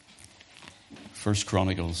First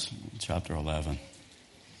Chronicles chapter 11.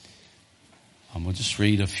 And we'll just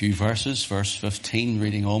read a few verses, verse 15,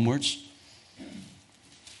 reading onwards.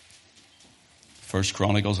 First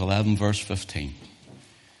Chronicles 11, verse 15.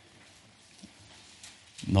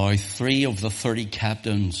 Now 3 of the 30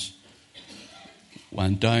 captains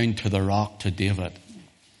went down to the rock to David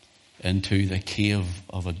into the cave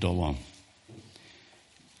of Adullam.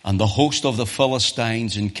 And the host of the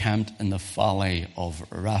Philistines encamped in the valley of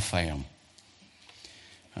Rephaim.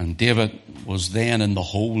 And David was then in the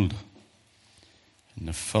hold. And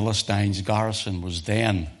the Philistines' garrison was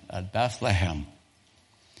then at Bethlehem.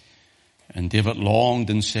 And David longed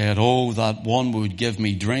and said, "Oh, that one would give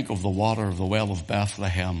me drink of the water of the well of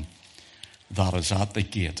Bethlehem that is at the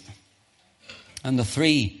gate." And the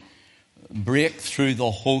 3 brake through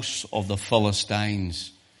the hosts of the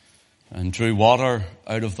Philistines and drew water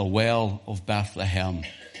out of the well of Bethlehem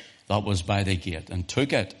that was by the gate, and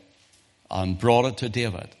took it and brought it to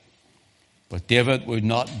David. But David would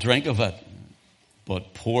not drink of it,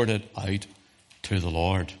 but poured it out to the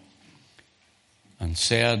Lord, and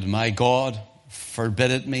said, "My God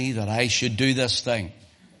forbid it me that I should do this thing.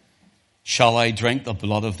 Shall I drink the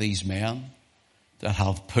blood of these men that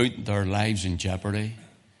have put their lives in jeopardy?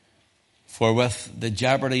 For with the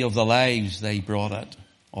jeopardy of the lives they brought it,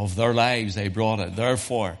 of their lives they brought it.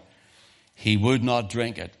 Therefore he would not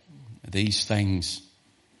drink it. These things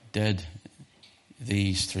did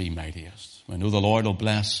these 3 mightiest." We know the Lord will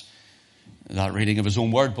bless that reading of his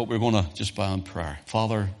own word, but we're going to just bow in prayer.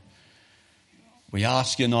 Father, we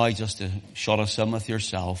ask you now just to shut us in with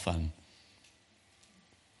yourself. And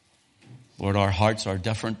Lord, our hearts are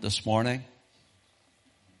different this morning.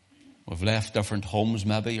 We've left different homes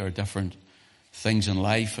maybe, or different things in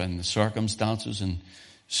life and circumstances. And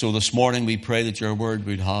so this morning we pray that your word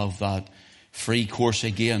would have that free course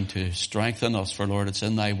again to strengthen us. For Lord, it's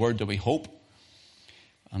in thy word that we hope.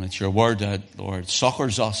 And it's your word that, Lord,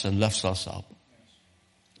 succors us and lifts us up.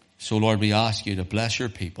 So Lord, we ask you to bless your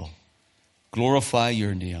people. Glorify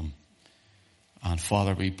your name. And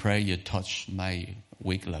Father, we pray you touch my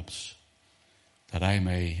weak lips, that I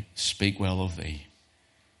may speak well of thee.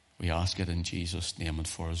 We ask it in Jesus' name and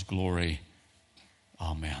for his glory.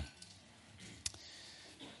 Amen.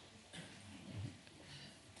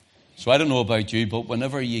 So I don't know about you, but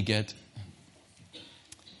whenever you get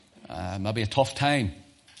maybe a tough time,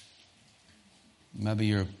 maybe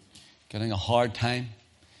you're getting a hard time,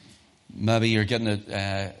 maybe you're getting it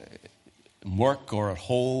in work or at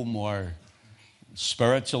home or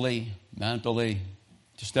spiritually, mentally,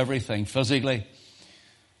 just everything, physically,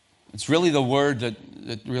 it's really the word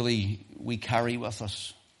that really we carry with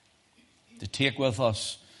us, to take with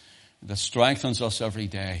us, that strengthens us every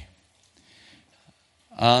day.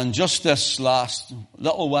 And just this last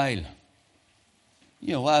little while,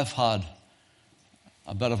 I've had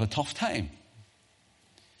a bit of a tough time.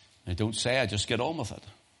 I don't say I just get on with it.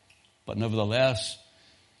 But nevertheless,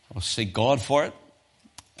 I'll seek God for it.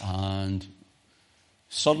 And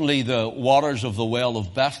suddenly the waters of the well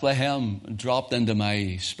of Bethlehem dropped into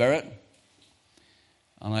my spirit.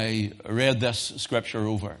 And I read this scripture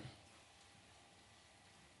over.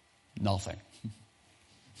 Nothing.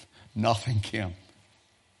 Nothing came.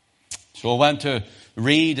 So I went to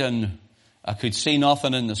read and I could see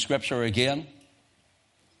nothing in the scripture again.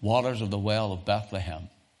 Waters of the well of Bethlehem.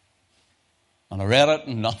 And I read it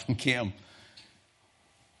and nothing came.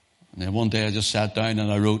 And then one day I just sat down and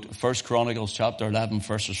I wrote 1 Chronicles chapter 11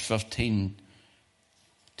 verses 15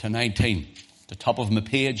 to 19. The top of my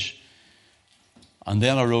page. And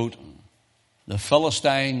then I wrote, the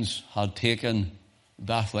Philistines had taken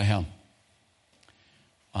Bethlehem.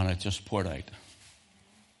 And it just poured out.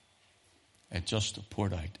 It just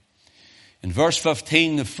poured out. In verse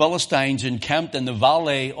 15, the Philistines encamped in the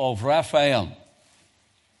valley of Rephaim.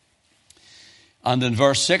 And in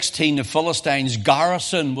verse 16, the Philistines'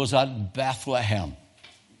 garrison was at Bethlehem.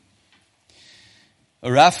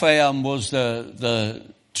 Rephaim was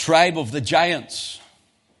the tribe of the giants.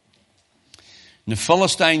 And the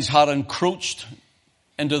Philistines had encroached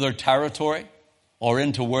into their territory, or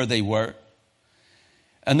into where they were.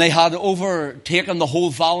 And they had overtaken the whole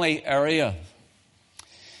valley area.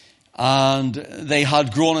 And they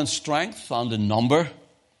had grown in strength and in number.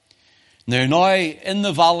 They're now in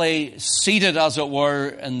the valley, seated, as it were,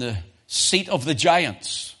 in the seat of the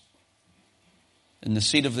giants. In the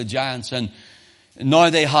seat of the giants. And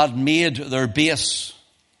now they had made their base,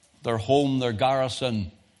 their home, their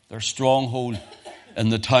garrison, their stronghold in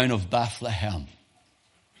the town of Bethlehem.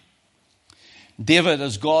 David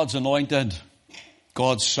is God's anointed,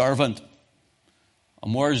 God's servant.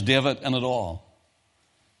 And where's David in it all?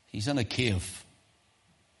 He's in a cave.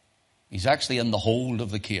 He's actually in the hold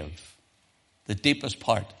of the cave, the deepest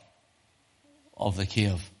part of the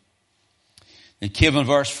cave. The cave in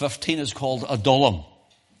verse 15 is called Adullam.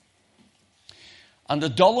 And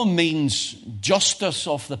Adullam means justice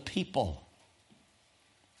of the people.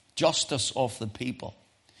 Justice of the people.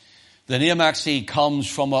 The name actually comes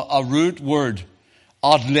from a root word,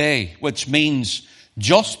 adle, which means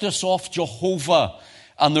justice of Jehovah.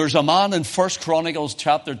 And there's a man in 1 Chronicles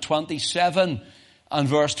chapter 27 and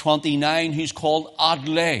verse 29 who's called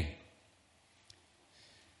Adle.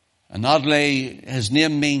 And Adle, his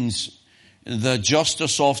name means the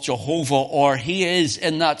justice of Jehovah, or he is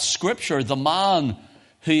in that scripture the man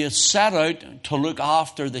who is set out to look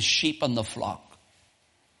after the sheep and the flock.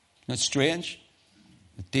 Isn't it strange?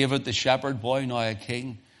 David, the shepherd boy, now a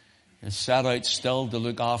king, is set out still to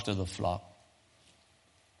look after the flock.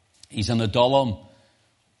 He's in Adullam.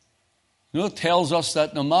 It tells us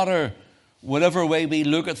that no matter whatever way we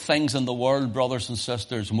look at things in the world, brothers and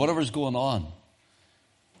sisters, and whatever's going on,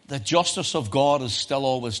 the justice of God is still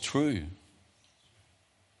always true.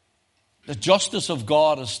 The justice of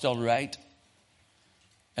God is still right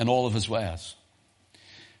in all of his ways.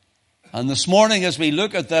 And this morning, as we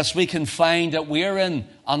look at this, we can find that we're in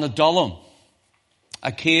an Adullam,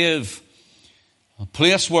 a cave, a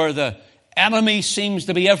place where the enemy seems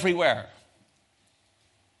to be everywhere,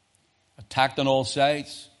 attacked on all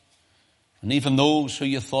sides. And even those who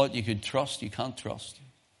you thought you could trust, you can't trust.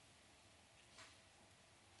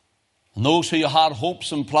 And those who you had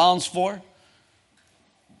hopes and plans for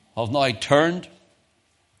have now turned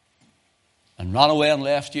and ran away and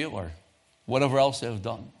left you, or whatever else they've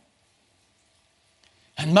done.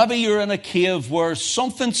 And maybe you're in a cave where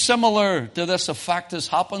something similar to this effect has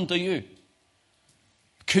happened to you.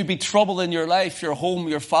 It could be trouble in your life, your home,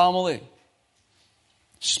 your family,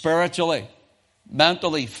 spiritually,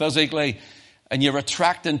 mentally, physically, and you're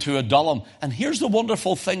attracted into Adullam. And here's the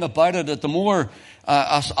wonderful thing about it, that the more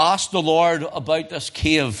I ask the Lord about this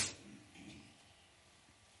cave,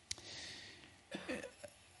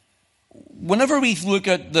 whenever we look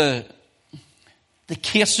at the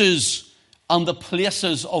cases and the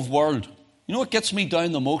places of world, you know what gets me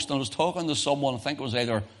down the most? And I was talking to someone, I think it was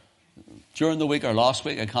either during the week or last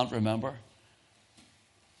week, I can't remember. I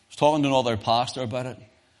was talking to another pastor about it.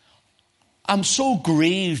 I'm so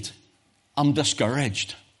grieved, I'm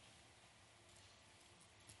discouraged.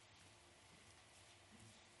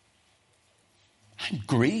 I'm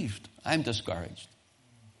grieved, I'm discouraged.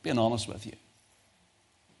 Being honest with you.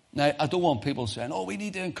 Now, I don't want people saying, oh, we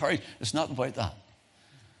need to encourage. It's not about that.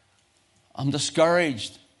 I'm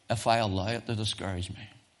discouraged if I allow it to discourage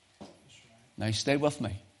me. Now, stay with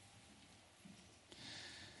me.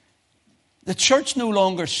 The church no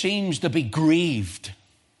longer seems to be grieved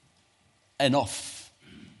enough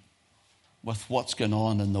with what's going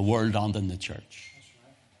on in the world and in the church.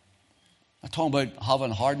 I'm talking about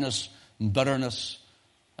having hardness and bitterness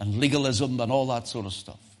and legalism and all that sort of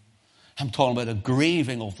stuff. I'm talking about a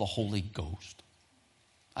grieving of the Holy Ghost.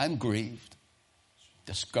 I'm grieved,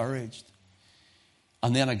 discouraged,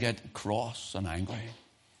 and then I get cross and angry.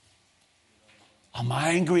 I'm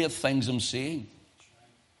angry at things I'm seeing.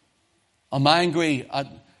 I'm angry at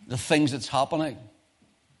the things that's happening.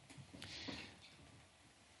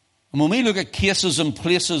 And when we look at cases and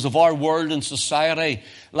places of our world and society,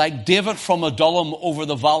 like David from Adullam over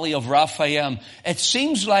the valley of Rephaim, it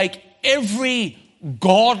seems like every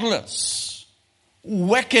godless,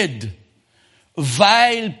 wicked,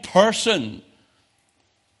 vile person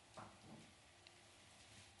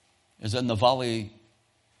is in the valley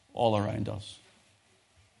all around us.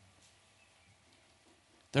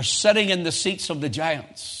 They're sitting in the seats of the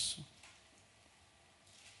giants.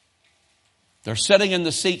 They're sitting in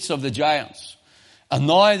the seats of the giants. And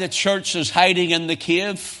now the church is hiding in the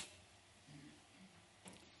cave,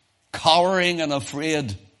 cowering and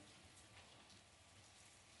afraid.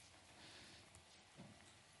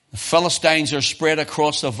 The Philistines are spread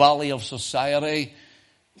across the valley of society.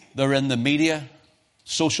 They're in the media,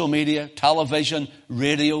 social media, television,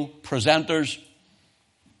 radio, presenters,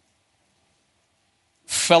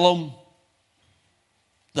 film,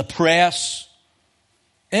 the press.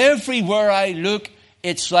 Everywhere I look,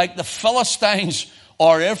 it's like the Philistines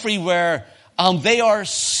are everywhere, and they are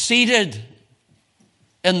seated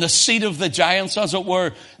in the seat of the giants, as it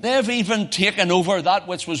were. They've even taken over that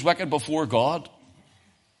which was wicked before God,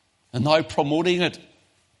 and now promoting it,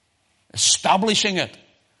 establishing it.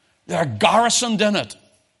 They're garrisoned in it.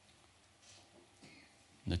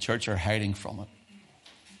 And the church are hiding from it.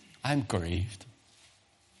 I'm grieved.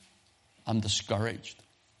 I'm discouraged.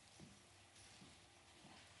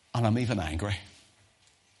 And I'm even angry.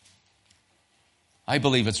 I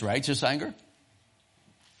believe it's righteous anger,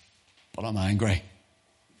 but I'm angry.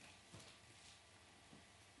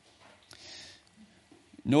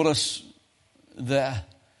 Notice the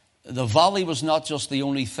valley was not just the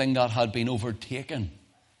only thing that had been overtaken.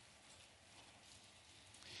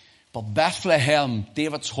 But Bethlehem,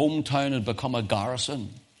 David's hometown, had become a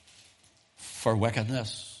garrison for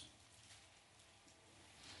wickedness.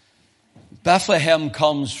 Bethlehem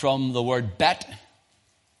comes from the word bet.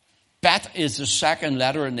 Bet is the second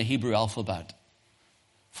letter in the Hebrew alphabet.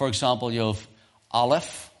 For example, you have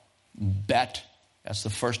Aleph, Bet. That's the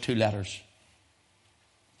first two letters.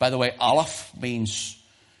 By the way, Aleph means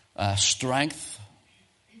strength.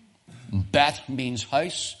 Bet means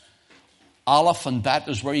house. Aleph and Bet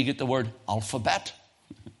is where you get the word alphabet.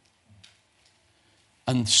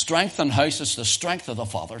 And strength and house is the strength of the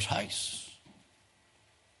Father's house.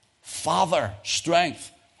 Father, strength,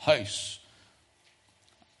 house.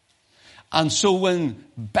 And so when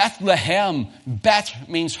Bethlehem, Bet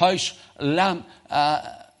means house, the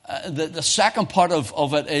second part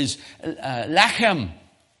of it is lechem,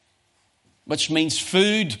 which means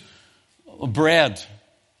food, bread.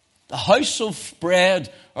 The house of bread,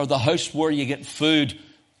 or the house where you get food,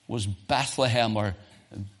 was Bethlehem or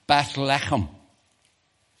Bethlehem.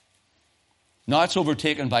 Now it's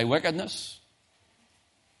overtaken by wickedness.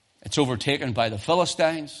 It's overtaken by the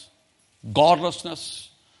Philistines, godlessness.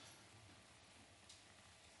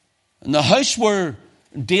 And the house where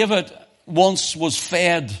David once was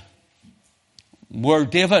fed, where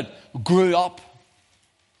David grew up,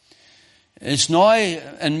 is now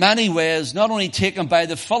in many ways not only taken by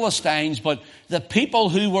the Philistines, but the people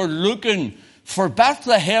who were looking for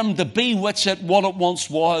Bethlehem to be what it once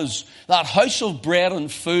was, that house of bread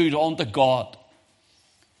and food unto God.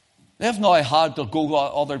 They've now had to go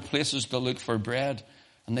other places to look for bread,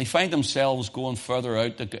 and they find themselves going further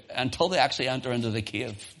out until they actually enter into the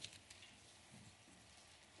cave.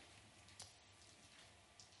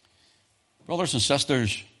 Brothers and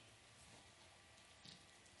sisters,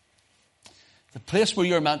 the place where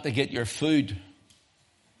you're meant to get your food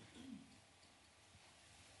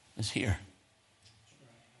is here.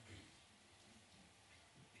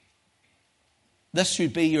 This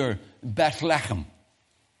should be your Bethlehem.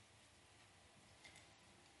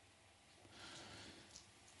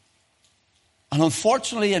 And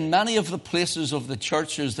unfortunately, in many of the places of the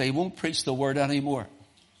churches, they won't preach the word anymore.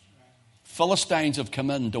 Philistines have come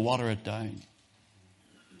in to water it down.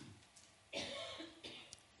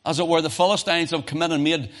 As it were, the Philistines have come in and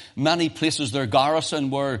made many places their garrison,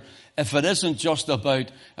 where if it isn't just about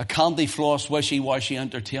a candy floss, wishy-washy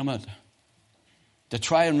entertainment, to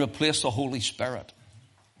try and replace the Holy Spirit,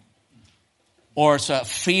 or it's a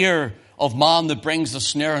fear of man that brings the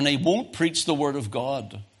snare, and they won't preach the word of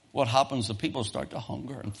God, what happens? The people start to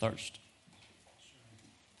hunger and thirst.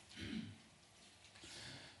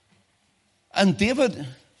 And David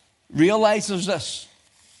realizes this.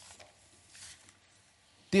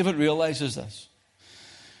 David realizes this.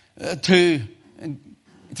 To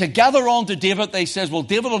gather on to David, they says, well,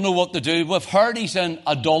 David will know what to do. We've heard he's in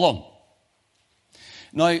Adullam.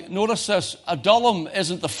 Now, notice this. Adullam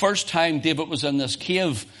isn't the first time David was in this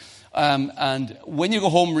cave. And when you go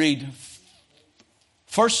home, read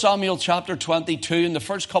 1 Samuel chapter 22, and the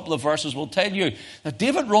first couple of verses will tell you that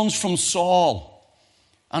David runs from Saul.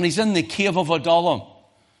 And he's in the cave of Adullam.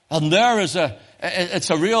 And it's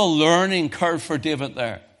a real learning curve for David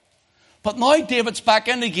there. But now David's back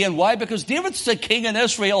in again. Why? Because David's the king in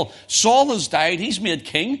Israel. Saul has died. He's made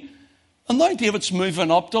king. And now David's moving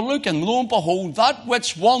up to look. And lo and behold, that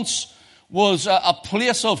which once was a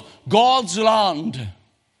place of God's land,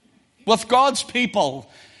 with God's people,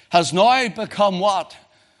 has now become what?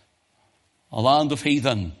 A land of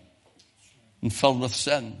heathen and filled with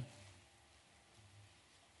sin.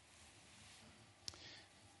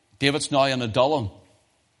 David's now in Adullam.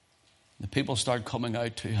 The people start coming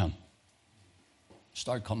out to him.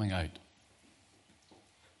 Start coming out.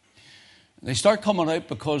 They start coming out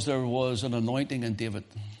because there was an anointing in David.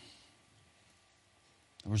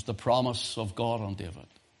 There was the promise of God on David.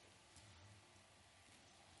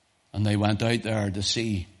 And they went out there to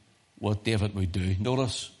see what David would do.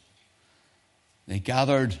 Notice, they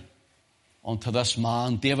gathered unto this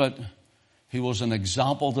man, David, who was an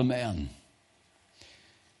example to men.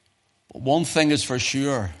 But one thing is for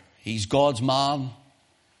sure, he's God's man.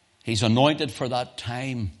 He's anointed for that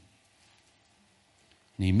time.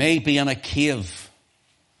 And he may be in a cave,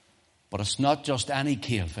 but it's not just any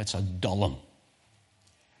cave, it's Adullam.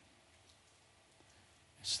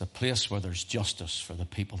 It's the place where there's justice for the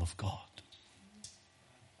people of God.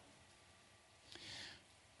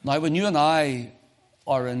 Now, when you and I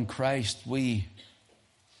are in Christ, we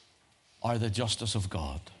are the justice of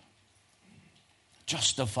God.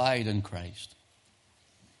 Justified in Christ.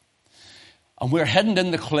 And we're hidden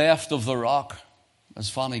in the cleft of the rock, as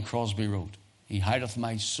Fanny Crosby wrote. He hideth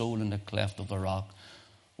my soul in the cleft of the rock,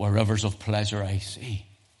 where rivers of pleasure I see.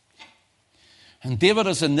 And David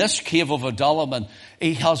is in this cave of Adullam, and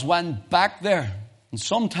he has went back there. And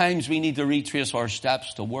sometimes we need to retrace our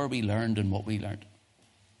steps to where we learned and what we learned.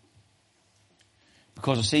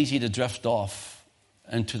 Because it's easy to drift off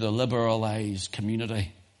into the liberalized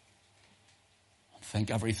community and think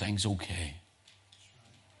everything's okay.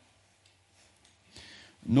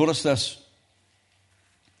 Notice this.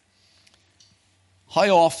 How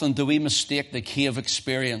often do we mistake the cave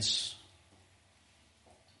experience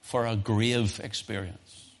for a grave experience?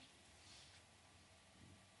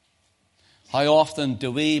 How often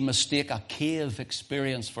do we mistake a cave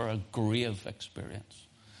experience for a grave experience?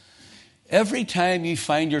 Every time you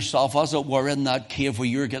find yourself, as it were, in that cave where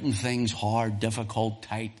you're getting things hard, difficult,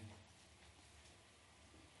 tight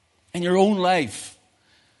in your own life,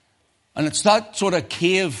 and it's that sort of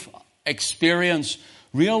cave experience,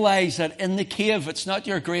 realize that in the cave, it's not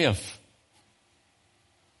your grave.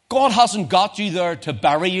 God hasn't got you there to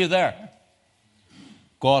bury you there.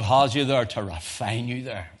 God has you there to refine you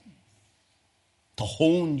there, to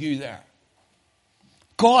hone you there.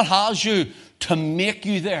 God has you to make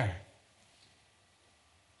you there,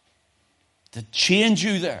 to change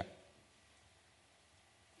you there.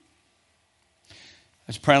 I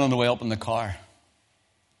was praying on the way up in the car,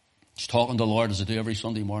 just talking to the Lord as I do every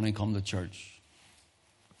Sunday morning, come to church.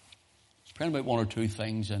 I was praying about one or two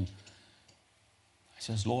things, and I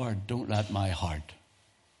says, Lord, don't let my heart,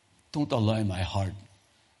 don't allow my heart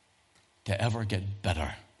to ever get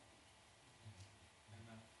bitter.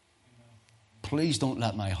 Please don't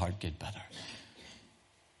let my heart get bitter.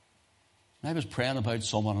 And I was praying about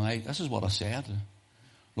someone, and this is what I said.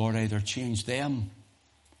 Lord, either change them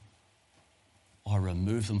or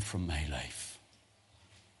remove them from my life.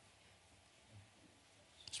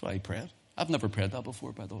 That's what I prayed. I've never prayed that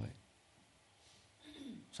before, by the way.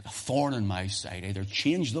 It's like a thorn in my side. Either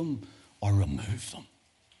change them or remove them.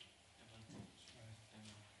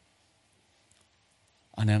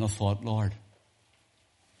 And then I thought, Lord,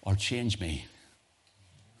 or change me.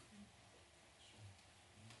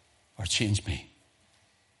 Or change me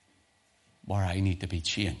where I need to be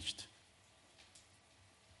changed.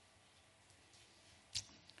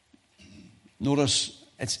 Notice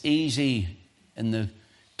it's easy in the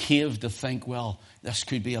cave to think, well, this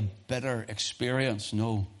could be a bitter experience.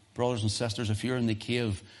 No, brothers and sisters, if you're in the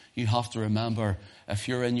cave, you have to remember, if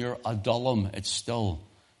you're in your Adullam, it's still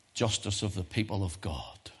justice of the people of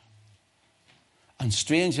God. And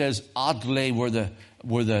strange as Adlai, where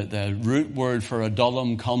the root word for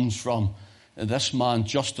Adullam comes from, this man,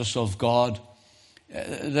 justice of God,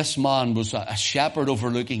 this man was a shepherd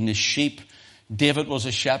overlooking the sheep. David was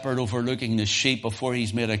a shepherd overlooking the sheep before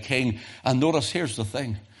he's made a king. And notice, here's the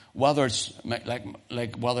thing. Whether it's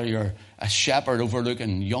like whether you're a shepherd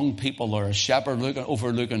overlooking young people, or a shepherd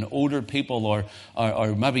overlooking older people, or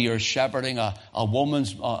maybe you're shepherding a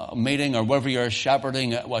woman's meeting, or whether you're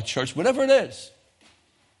shepherding a church, whatever it is.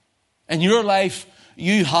 In your life,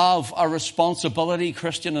 you have a responsibility,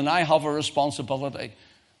 Christian, and I have a responsibility.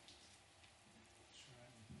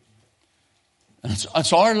 And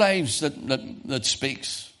it's our lives that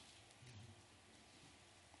speaks.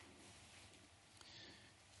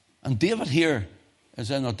 And David here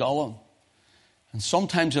is in Adullam. And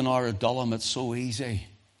sometimes in our Adullam, it's so easy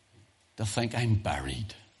to think, I'm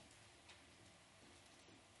buried.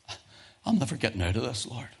 I'm never getting out of this,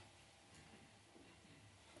 Lord.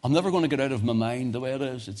 I'm never going to get out of my mind the way it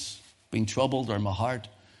is. It's been troubled, or my heart.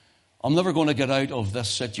 I'm never going to get out of this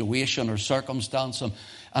situation or circumstance.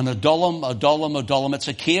 And Adullam, it's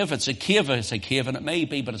a cave, and it may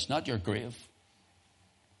be, but it's not your grave.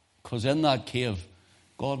 Because in that cave,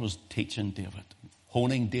 God was teaching David,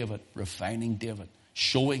 honing David, refining David,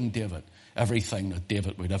 showing David everything that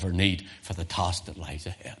David would ever need for the task that lies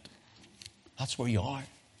ahead. That's where you are.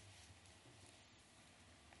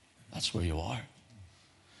 That's where you are.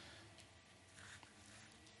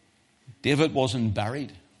 David wasn't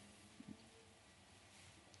buried.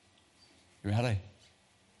 You ready?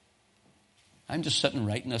 I'm just sitting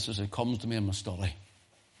writing this as it comes to me in my study.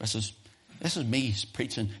 This is me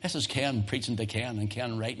preaching. This is Ken preaching to Ken, and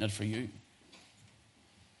Ken writing it for you.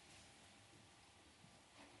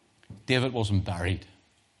 David wasn't buried.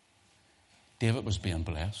 David was being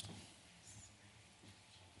blessed.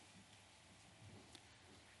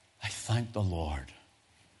 I thank the Lord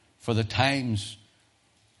for the times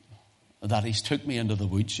that He's took me into the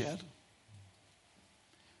woodshed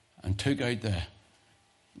and took out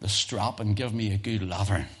the strap and give me a good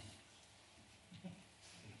lather.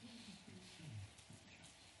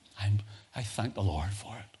 I thank the Lord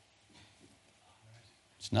for it.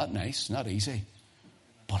 It's not nice, not easy,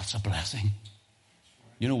 but it's a blessing.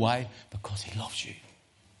 You know why? Because He loves you.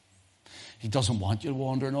 He doesn't want you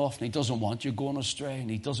wandering off, and He doesn't want you going astray, and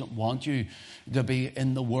He doesn't want you to be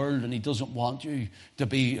in the world, and He doesn't want you to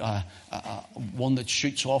be one that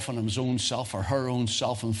shoots off on his own self or her own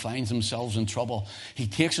self and finds themselves in trouble. He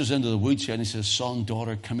takes us into the woods here and He says, son,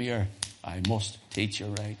 daughter, come here. I must teach you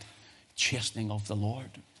right. Chastening of the Lord.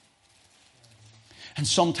 And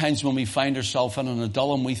sometimes when we find ourselves in an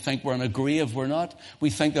Adullam, we think we're in a grave. We're not. We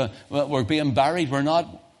think we're being buried. We're not.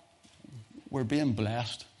 We're being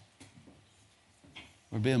blessed.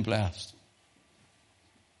 We're being blessed.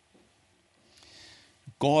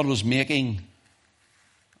 God was making,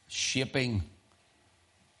 shaping,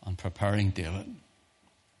 and preparing David.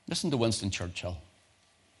 Listen to Winston Churchill.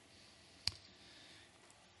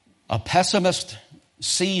 A pessimist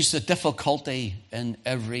sees the difficulty in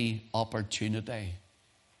every opportunity.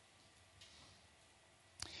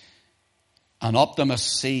 An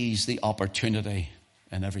optimist sees the opportunity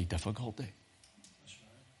in every difficulty.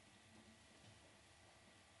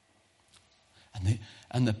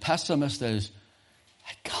 And the pessimist is,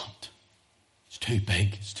 I can't. It's too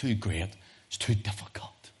big. It's too great. It's too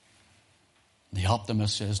difficult. The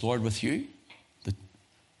optimist says, Lord, with you,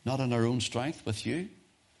 not in our own strength, with you,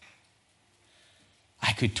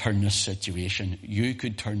 I could turn this situation, you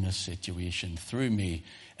could turn this situation through me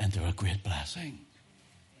into a great blessing.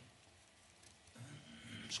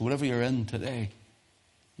 So whatever you're in today,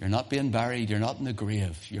 you're not being buried, you're not in the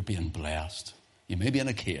grave, you're being blessed. You may be in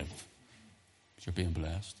a cave, but you're being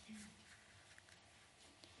blessed.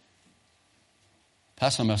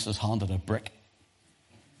 Pessimist is handed a brick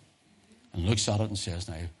and looks at it and says,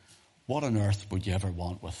 now, what on earth would you ever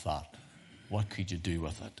want with that? What could you do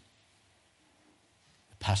with it?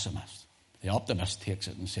 The pessimist. The optimist takes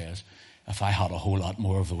it and says, if I had a whole lot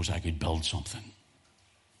more of those, I could build something.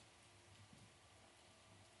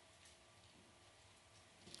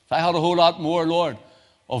 If I had a whole lot more, Lord,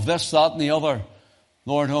 of this, that, and the other,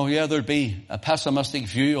 Lord, oh yeah, there'd be a pessimistic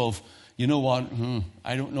view of, you know what,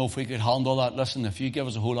 I don't know if we could handle that. Listen, if you give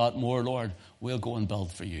us a whole lot more, Lord, we'll go and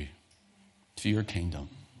build for you, for your kingdom.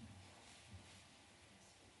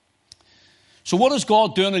 So what is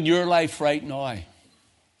God doing in your life right now?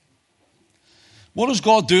 What is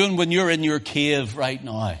God doing when you're in your cave right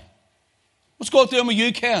now? What's God doing with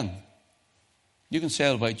you, Ken? You can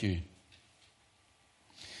say it about you.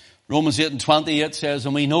 Romans 8:28 says,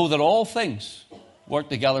 and we know that all things work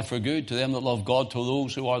together for good to them that love God, to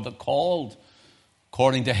those who are the called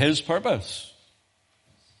according to His purpose.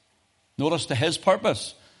 Notice, to His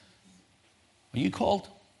purpose. Are you called?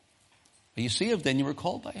 Are you saved? Then you were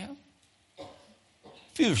called by Him.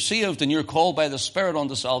 If you're saved and you're called by the Spirit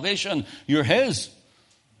unto salvation, you're His.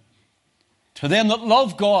 To them that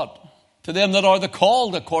love God, to them that are the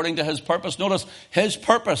called according to His purpose. Notice, His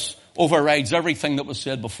purpose overrides everything that was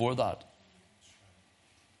said before that.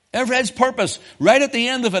 His purpose, right at the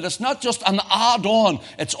end of it, it's not just an add-on.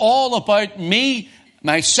 It's all about me,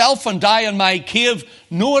 myself and I in my cave.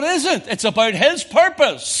 No, it isn't. It's about His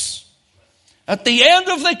purpose. At the end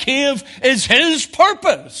of the cave is His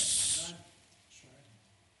purpose.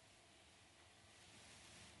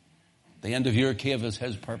 The end of your cave is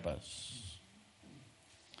His purpose.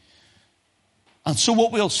 And so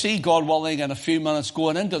what we'll see, God willing, in a few minutes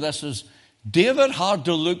going into this is David had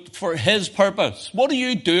to look for his purpose. What are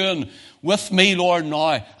you doing with me, Lord,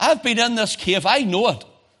 now? I've been in this cave. I know it.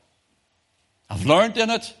 I've learned in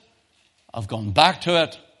it. I've gone back to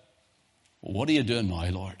it. Well, what are you doing now,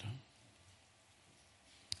 Lord?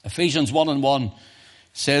 Ephesians 1:1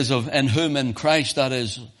 says, of in whom, in Christ, that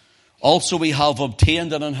is, also we have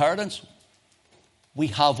obtained an inheritance. We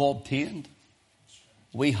have obtained.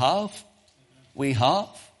 We have. We have.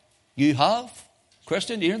 You have.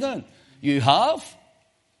 Christian, do you hear that? You have.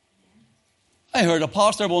 I heard a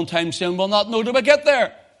pastor one time saying, we'll not know till we get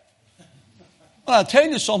there. Well, I'll tell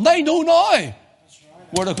you something. I know now. That's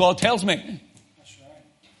right. Word of God tells me. That's right.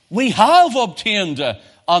 We have obtained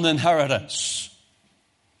an inheritance.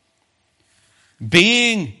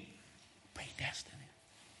 Being predestined.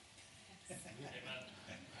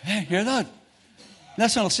 Hey, hear that?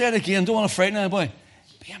 Listen, I'll say it again. Don't want to frighten anybody.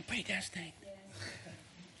 Being predestined.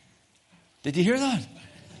 Did you hear that?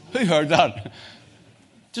 Who heard that?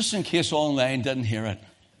 Just in case online didn't hear it.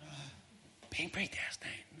 Being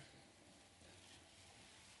predestined.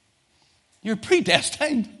 You're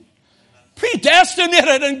predestined.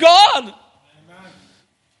 Predestinated in God.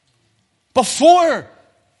 Before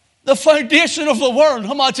The foundation of the world.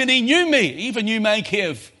 Imagine he knew me, even knew my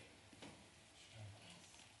cave.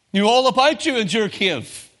 Knew all about you and your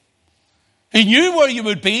cave. He knew where you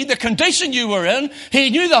would be, the condition you were in. He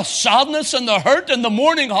knew the sadness and the hurt and the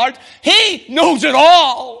mourning heart. He knows it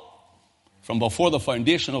all. From before the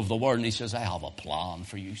foundation of the world. And he says, I have a plan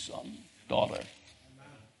for you, son, daughter.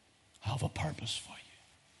 I have a purpose for you.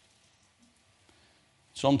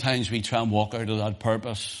 Sometimes we try and walk out of that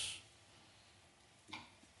purpose.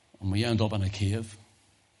 And we end up in a cave.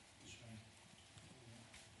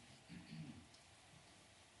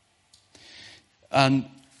 And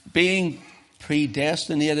being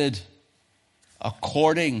predestinated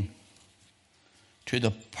according to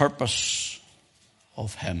the purpose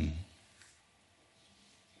of him.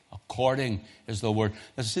 According is the word.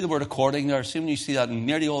 Let's see the word according there. See when you see that in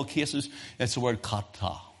nearly all cases, it's the word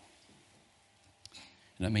kata.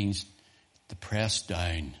 And it means to press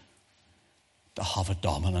down, to have a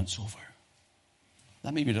dominance over.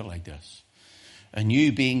 Let me read it like this. And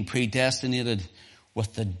you being predestinated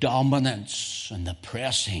with the dominance and the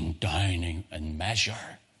pressing down and measure.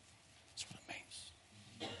 That's what it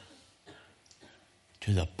means.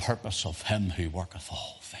 To the purpose of him who worketh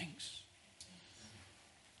all things.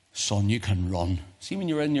 Son, you can run. See, when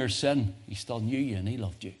you're in your sin, he still knew you and he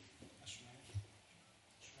loved you.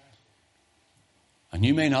 And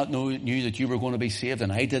you may not knew that you were going to be saved,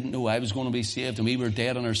 and I didn't know I was going to be saved, and we were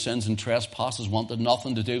dead in our sins and trespasses, wanted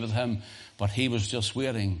nothing to do with him, but he was just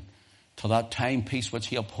waiting till that timepiece which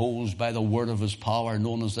he upholds by the word of his power,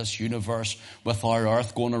 known as this universe, with our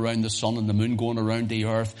earth going around the sun and the moon going around the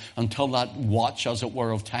earth, until that watch, as it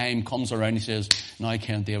were, of time comes around. He says, now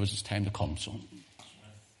Ken Davis, it's time to come, son.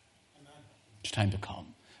 It's time to come.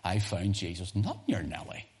 I found Jesus, not in your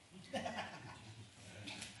Nelly.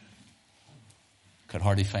 Could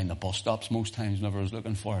hardly find the bus stops most times whenever I was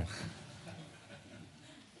looking for it.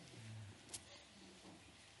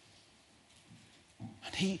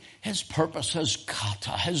 And his purpose, his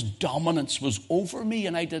kata, his dominance was over me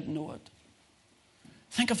and I didn't know it.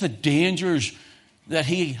 Think of the dangers that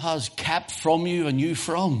he has kept from you and you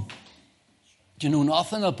from. You know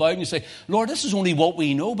nothing about, and you say, Lord, this is only what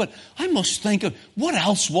we know, but I must think of what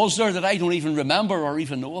else was there that I don't even remember or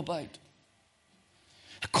even know about.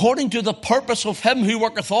 According to the purpose of him who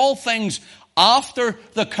worketh all things after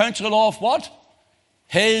the counsel of what?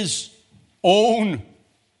 His own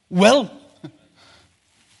will.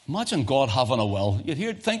 Imagine God having a will.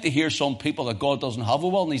 You'd think to hear some people that God doesn't have a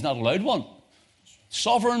will and he's not allowed one.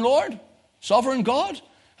 Sovereign Lord, sovereign God,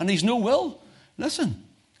 and he's no will. Listen,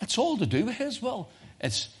 it's all to do with his will.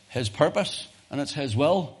 It's his purpose and it's his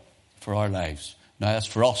will for our lives. Now it's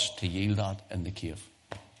for us to yield that in the cave.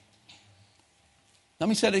 Let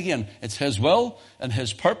me say it again. It's his will and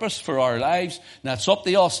his purpose for our lives. And it's up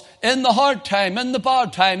to us in the hard time, in the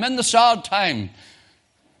bad time, in the sad time,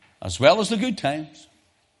 as well as the good times.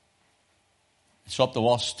 It's up to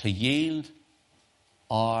us to yield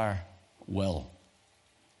our will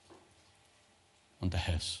unto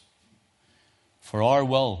his. For our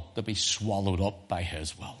will to be swallowed up by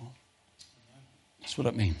his will. That's what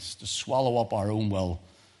it means, to swallow up our own will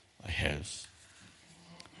by his.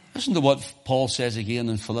 Listen to what Paul says again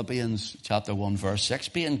in Philippians chapter 1 verse 6.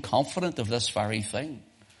 Being confident of this very thing,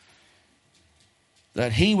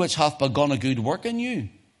 that he which hath begun a good work in you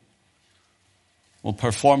will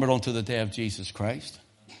perform it unto the day of Jesus Christ.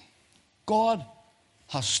 God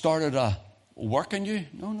has started a work in you.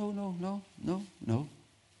 No.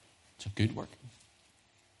 It's a good work.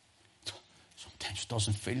 Sometimes it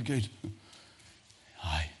doesn't feel good.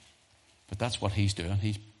 Aye. But that's what he's doing.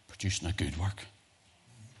 He's producing a good work.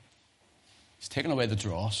 He's taking away the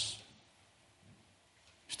dross.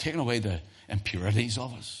 He's taking away the impurities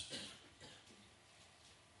of us.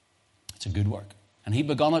 It's a good work. And he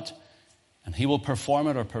begun it, and he will perform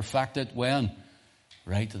it or perfect it when?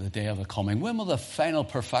 Right to the day of the coming. When will the final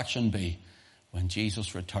perfection be? When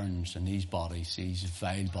Jesus returns and these bodies, these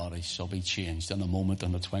vile bodies, shall be changed in a moment,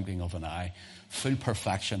 in the twinkling of an eye. Full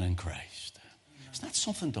perfection in Christ. Isn't that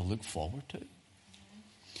something to look forward to?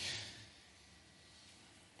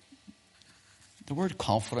 The word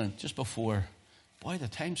confident, just before, boy, the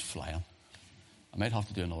time's flying. I might have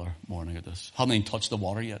to do another morning of this. Haven't even touched the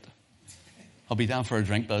water yet. I'll be down for a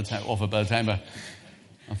drink by the time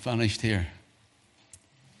I'm finished here.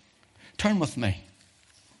 Turn with me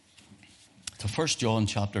to 1 John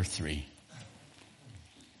chapter 3.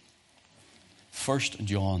 1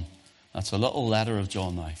 John. That's a little letter of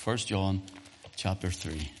John now. 1 John chapter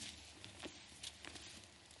 3.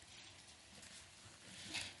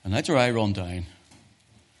 And that's where I run down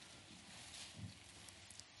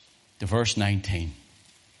to verse 19.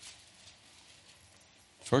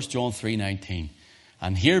 1 John 3:19.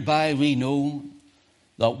 And hereby we know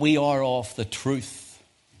that we are of the truth,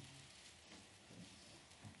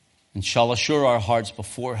 and shall assure our hearts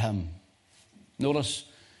before him. Notice,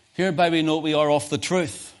 hereby we know we are of the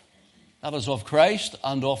truth. That is of Christ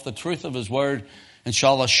and of the truth of his word, and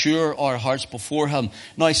shall assure our hearts before him.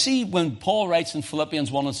 Now I see when Paul writes in Philippians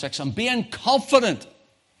 1:6, and being confident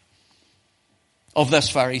of this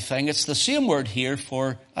very thing, it's the same word here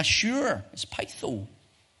for assure. It's peitho.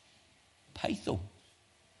 Peitho.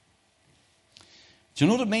 Do you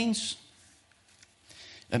know what it means?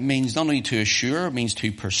 It means not only to assure, it means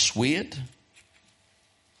to persuade.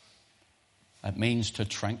 It means to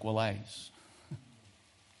tranquilize.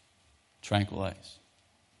 Tranquilize.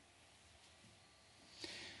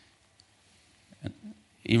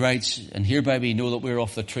 He writes, and hereby we know that we're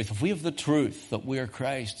of the truth. If we have the truth that we're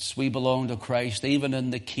Christ's, we belong to Christ, even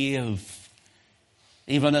in the cave,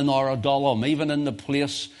 even in our Adullam, even in the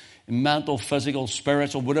place, mental, physical,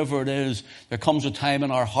 spiritual, whatever it is, there comes a time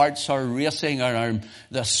when our hearts are racing, and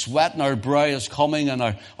the sweat in our brow is coming, and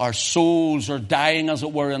our souls are dying, as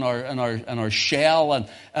it were, in our shell,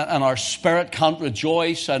 and our spirit can't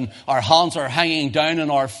rejoice, and our hands are hanging down, and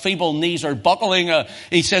our feeble knees are buckling.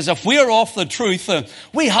 He says, if we are off the truth,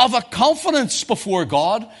 we have a confidence before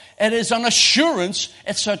God. It is an assurance.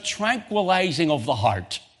 It's a tranquilizing of the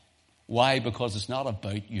heart. Why? Because it's not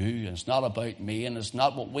about you, and it's not about me, and it's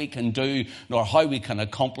not what we can do, nor how we can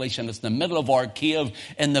accomplish, and it's in the middle of our cave,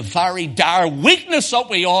 in the very dire weakness that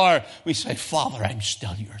we are, we say, Father, I'm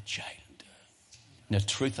still your child. And the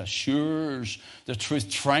truth assures, the truth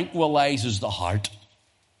tranquilizes the heart.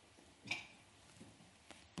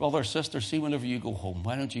 Brother, sister, see, whenever you go home,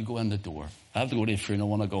 why don't you go in the door? I have to go to a funeral, I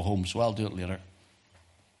want to go home, so I'll do it later.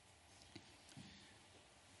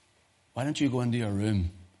 Why don't you go into your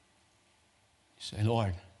room? Say,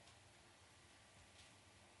 Lord,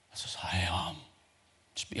 this is how I am.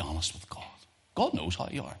 Just be honest with God. God knows how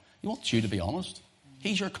you are. He wants you to be honest.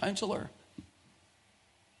 He's your counselor.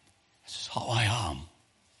 This is how I am.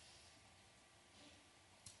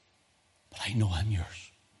 But I know I'm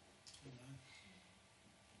yours.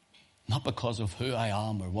 Not because of who I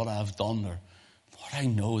am or what I've done. Lord, I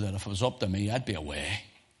know that if it was up to me, I'd be away.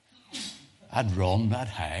 I'd run. I'd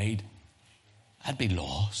hide. I'd be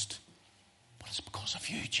lost. It's because of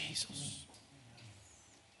you, Jesus.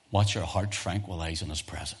 Watch your heart tranquilize in his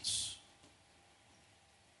presence.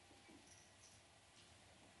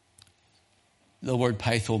 The word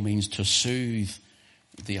peitho means to soothe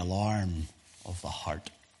the alarm of the heart.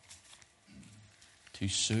 To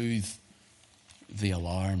soothe the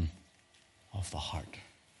alarm of the heart.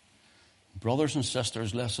 Brothers and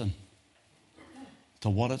sisters, listen to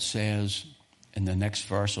what it says in the next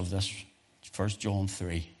verse of this 1 John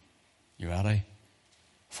 3. You ready?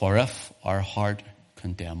 For if our heart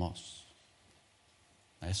condemn us.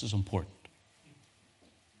 Now, this is important.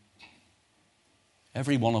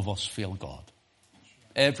 Every one of us fail God.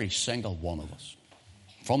 Every single one of us.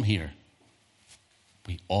 From here,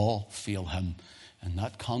 we all fail him. And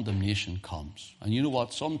that condemnation comes. And you know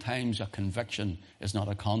what? Sometimes a conviction is not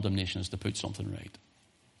a condemnation, it's to put something right.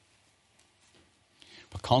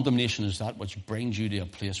 But condemnation is that which brings you to a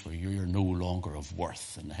place where you're no longer of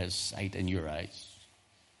worth in his sight, in your eyes.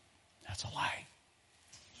 That's a lie.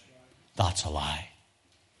 That's a lie.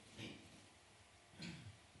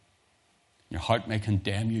 Your heart may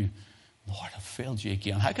condemn you. Lord, I've failed you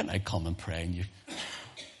again. How can I come and pray? And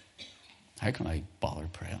how can I bother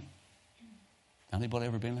praying? Anybody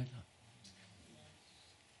ever been like that?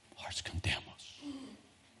 Hearts condemn us.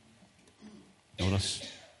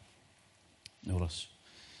 Notice.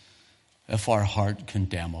 If our heart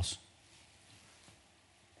condemn us.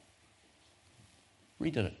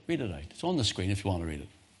 Read it out. It's on the screen if you want to read it.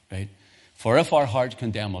 Right? For if our heart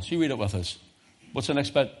condemn us. You read it with us. What's the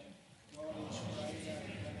next bit?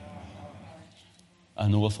 I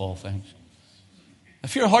knoweth all things.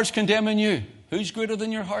 If your heart's condemning you, who's greater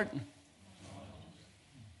than your heart?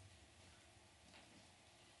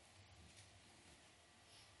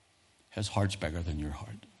 His heart's bigger than your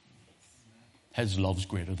heart. His love's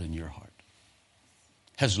greater than your heart.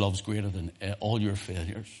 His love's greater than all your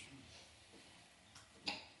failures.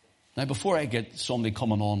 Now, before I get somebody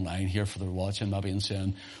coming online here for their watching, maybe and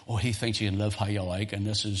saying, oh, he thinks you can live how you like, and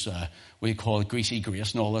this is, we call it greasy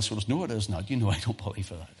grace and all this. No, it is not. You know I don't believe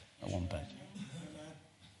that one bit.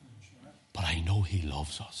 But I know he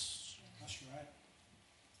loves us.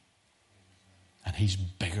 And he's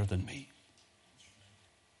bigger than me.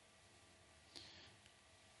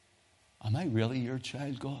 Am I really your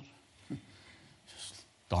child, God?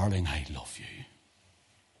 Darling, I love you.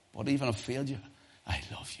 But even if I failed you, I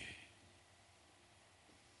love you.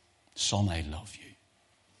 Son, I love you.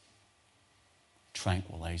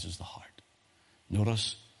 Tranquilizes the heart.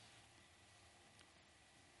 Notice,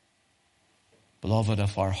 beloved,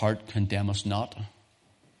 if our heart condemn us not,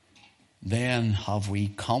 then have we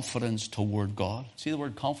confidence toward God. See the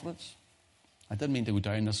word confidence? I didn't mean to go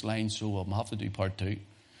down this line, so I'll have to do part 2.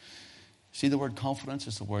 See the word confidence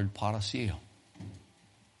is the word parasio.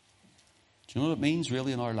 Do you know what it means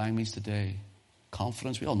really in our language today?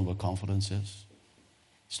 Confidence. We all know what confidence is.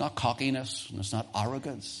 It's not cockiness and it's not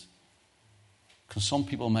arrogance. Because some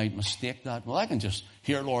people might mistake that. Well, I can just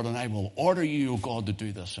hear, Lord, and I will order you, O God, to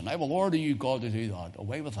do this, and I will order you, God, to do that.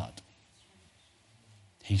 Away with that.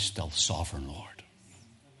 He's still sovereign, Lord.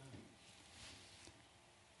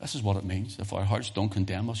 This is what it means. If our hearts don't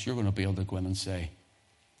condemn us, you're going to be able to go in and say,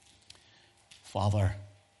 Father,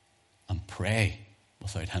 and pray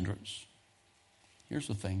without hindrance. Here's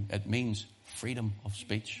the thing. It means freedom of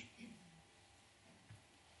speech.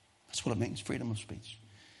 That's what it means, freedom of speech.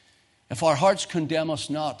 If our hearts condemn us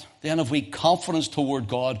not, then have we confidence toward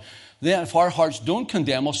God. Then if our hearts don't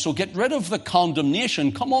condemn us, so get rid of the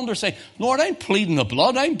condemnation. Come under and say, Lord, I'm pleading the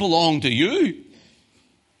blood. I belong to you.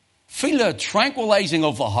 Feel the tranquilizing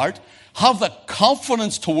of the heart. Have the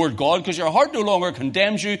confidence toward God, because your heart no longer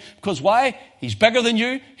condemns you. Because why? He's bigger than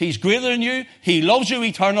you. He's greater than you. He loves you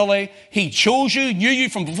eternally. He chose you, knew you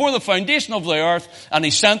from before the foundation of the earth, and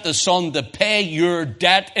He sent His Son to pay your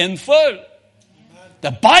debt in full.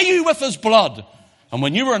 To buy you with His blood. And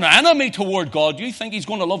when you were an enemy toward God, you think He's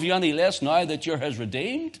going to love you any less now that you're His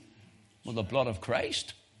redeemed? With the blood of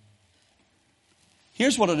Christ.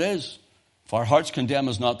 Here's what it is. If our hearts condemn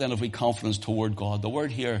us not, then have we confidence toward God. The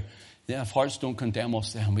word here, then if hearts don't condemn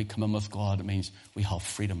us, then we come in with God. It means we have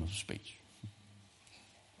freedom of speech.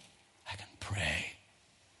 I can pray.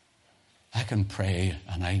 I can pray,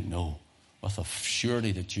 and I know with a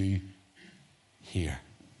surety that you hear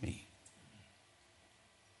me.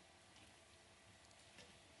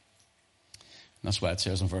 And that's why it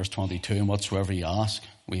says in verse 22, and whatsoever you ask,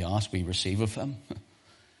 we receive of Him.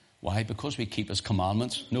 Why? Because we keep His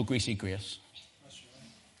commandments. No greasy grace.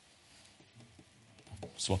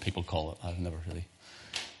 That's what people call it. I've never really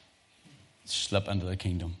slip into the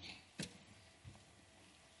kingdom.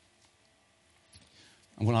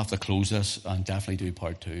 I'm going to have to close this and definitely do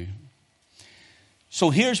part 2.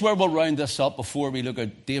 So here's where we'll round this up before we look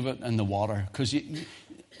at David in the water. Because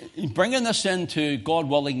bringing this into, God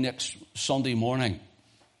willing, next Sunday morning,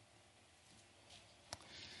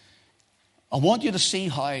 I want you to see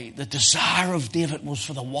how the desire of David was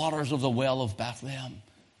for the waters of the well of Bethlehem.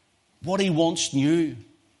 What he once knew.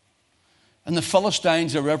 And the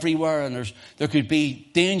Philistines are everywhere, and there could be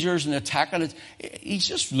dangers and attacking it. He's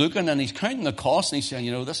just looking and he's counting the cost, and he's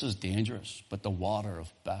saying, this is dangerous, but the water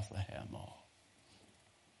of Bethlehem,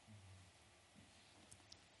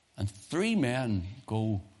 And 3 men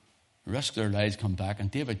go, risk their lives, come back, and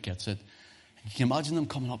David gets it. And you can imagine them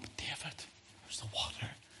coming up, David, where's the water?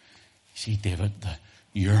 You see, David, the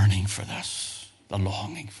yearning for this, the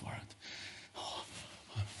longing for it. Oh,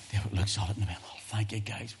 David looks at it and goes, thank you,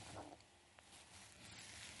 guys.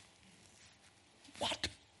 What?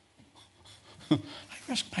 I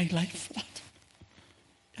risked my life for that.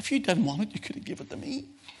 If you didn't want it, you could have given it to me.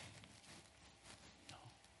 No.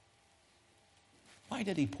 Why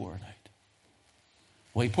did he pour it out?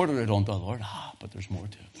 Well, he poured it out onto the Lord. But there's more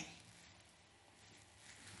to it.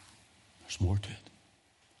 There's more to it.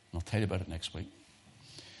 And I'll tell you about it next week.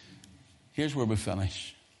 Here's where we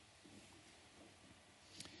finish.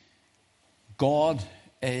 God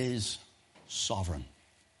is sovereign.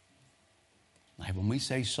 Now, when we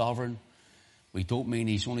say sovereign, we don't mean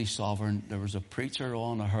He's only sovereign. There was a preacher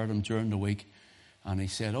on, I heard him during the week, and he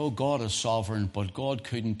said, God is sovereign, but God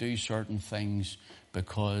couldn't do certain things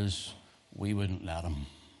because we wouldn't let Him.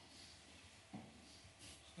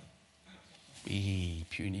 Wee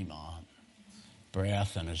puny man.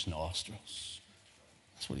 Breath in his nostrils.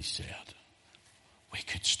 That's what he said. We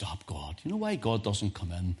could stop God. You know why God doesn't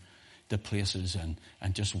come in to places and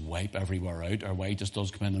just wipe everywhere out, or why He just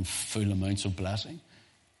does come in full amounts of blessing?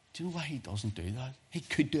 Do you know why He doesn't do that? He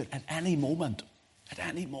could do it at any moment. At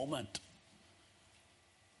any moment.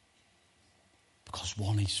 Because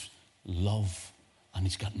one, He's love and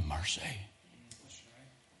He's got mercy.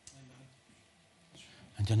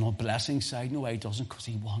 And on the blessing side, no, He doesn't, because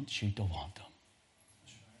He wants you to want Him.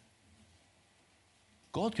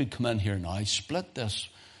 God could come in here now, split this,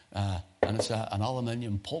 and it's an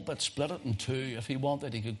aluminium pulpit, split it in 2 if He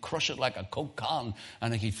wanted. He could crush it like a Coke can,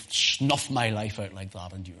 and He could snuff my life out like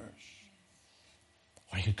that and yours.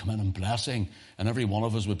 Or He could come in blessing, and every one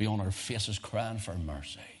of us would be on our faces crying for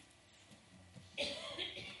mercy.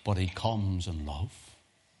 But He comes in love.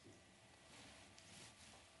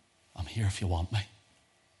 I'm here if you want me.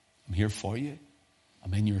 I'm here for you.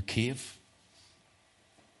 I'm in your cave.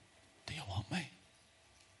 Do you want me?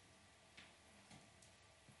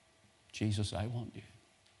 Jesus, I want you.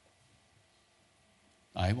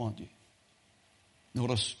 I want you.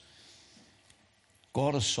 Notice,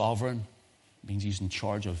 God is sovereign. It means he's in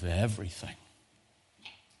charge of everything.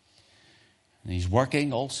 And he's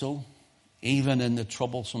working also, even in the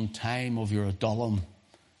troublesome time of your Adullam.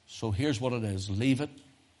 So here's what it is. Leave it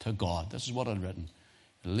to God. This is what I've written.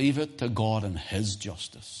 Leave it to God and his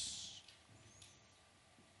justice.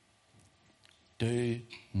 Do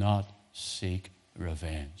not seek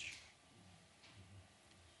revenge.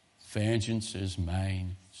 Vengeance is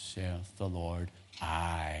mine, saith the Lord.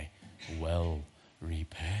 I will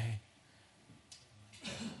repay.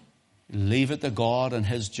 Leave it to God and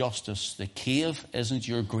his justice. The cave isn't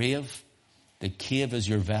your grave. The cave is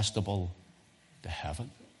your vestibule to heaven.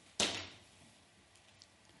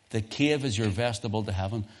 The cave is your vestibule to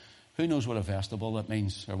heaven. Who knows what a vestibule that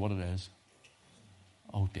means or what it is?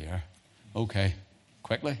 Oh dear. Okay,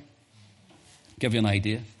 quickly. Give you an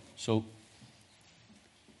idea. So,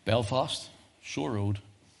 Belfast, Shore Road,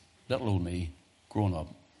 little old me, growing up,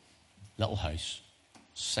 little house,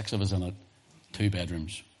 6 of us in it, 2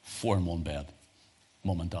 bedrooms, 4 in one bed,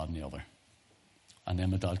 mum and dad in the other. And then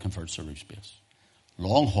my dad converts to roof space.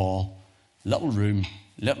 Long hall, little room,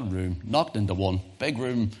 knocked into one, big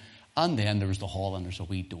room, and then there was the hall and there's a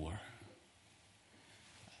wee door.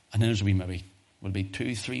 And then there's a wee maybe, would be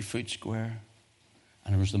 2-3 foot square,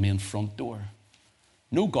 and there was the main front door.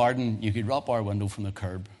 No garden, you could wrap our window from the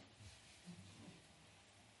curb,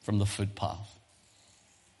 from the footpath.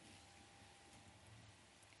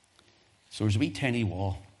 So there's a wee tiny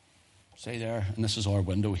wall, say there, and this is our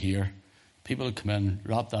window here. People would come in,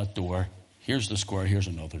 wrap that door. Here's the square, here's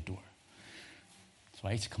another door. So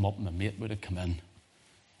I used to come up and my mate would have come in.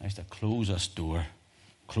 I used to close this door,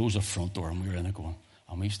 close the front door, and we were in there going,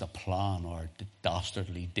 and we used to plan our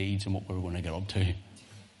dastardly deeds and what we were going to get up to.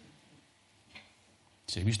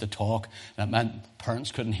 See, we used to talk, and it meant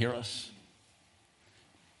parents couldn't hear us.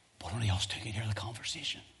 But only us two could hear the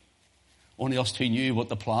conversation. Only us two knew what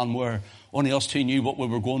the plan were. Only us two knew what we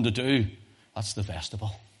were going to do. That's the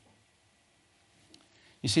vestibule.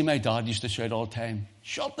 You see, my dad used to shout all the time,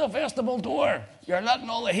 shut the vestibule door. You're letting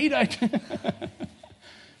all the heat out.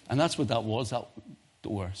 And that's what that was, that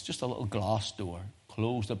door. It's just a little glass door.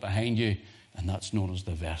 Closed it behind you, and that's known as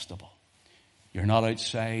the vestibule. You're not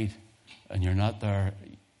outside, and you're not there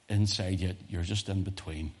inside yet. You're just in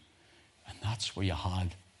between. And that's where you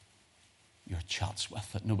had your chats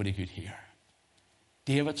with that nobody could hear.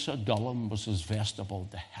 David's Adullam was his vestibule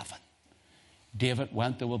to heaven. David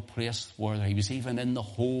went to a place where he was even in the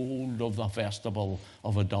hold of the vestibule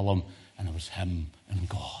of Adullam, and it was him and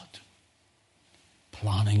God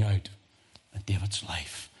planning out David's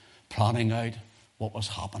life, planning out what was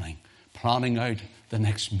happening, planning out the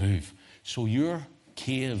next move. So your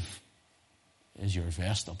cave is your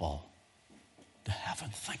vestibule to heaven.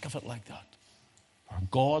 Think of it like that. Where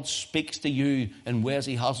God speaks to you in ways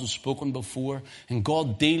he hasn't spoken before, and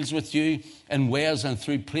God deals with you in ways and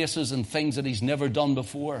through places and things that he's never done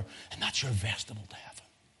before, and that's your vestibule to heaven.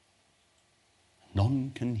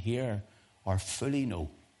 None can hear or fully know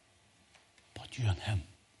but you and him.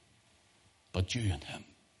 But you and him.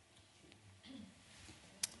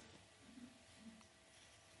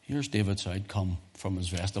 Here's David's outcome from his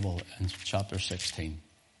vestibule in chapter 16.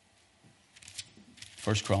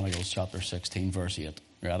 1 Chronicles chapter 16, verse 8.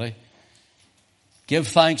 Ready? Give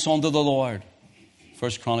thanks unto the Lord.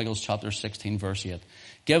 1 Chronicles chapter 16, verse 8.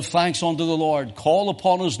 Give thanks unto the Lord. Call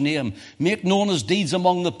upon his name. Make known his deeds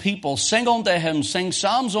among the people. Sing unto him. Sing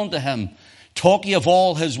psalms unto him. Talk ye of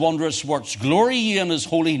all his wondrous works. Glory ye in his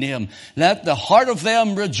holy name. Let the heart of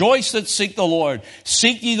them rejoice that seek the Lord.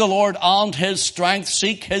 Seek ye the Lord and his strength.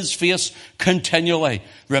 Seek his face continually.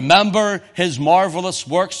 Remember his marvelous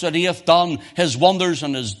works that he hath done, his wonders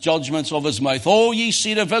and his judgments of his mouth. O ye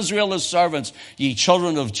seed of Israel, his servants, ye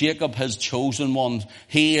children of Jacob, his chosen ones.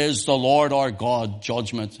 He is the Lord our God.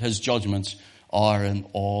 His judgments are in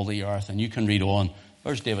all the earth. And you can read on.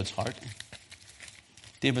 Where's David's heart?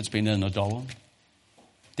 David's been in Adullam.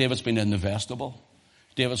 David's been in the vestibule.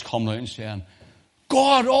 David's come down saying,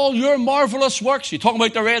 God, all your marvelous works. You talking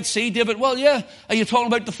about the Red Sea, David? Well, yeah. Are you talking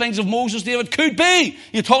about the things of Moses, David? Could be.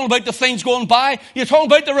 You're talking about the things going by. You're talking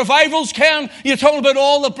about the revivals, Ken. You're talking about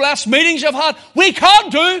all the blessed meetings you've had. We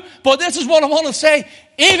can do, but this is what I want to say.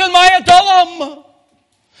 Even my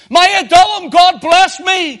Adullam, God blessed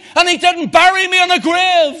me, and he didn't bury me in a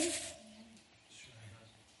grave.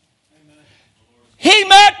 He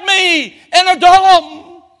met me in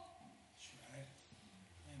Adullam.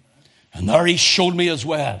 And there he showed me his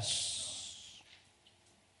ways.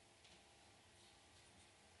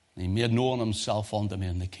 He made known himself unto me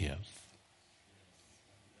in the cave.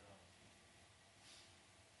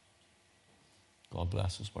 God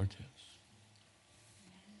bless his word to us.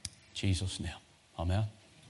 In Jesus' name. Amen.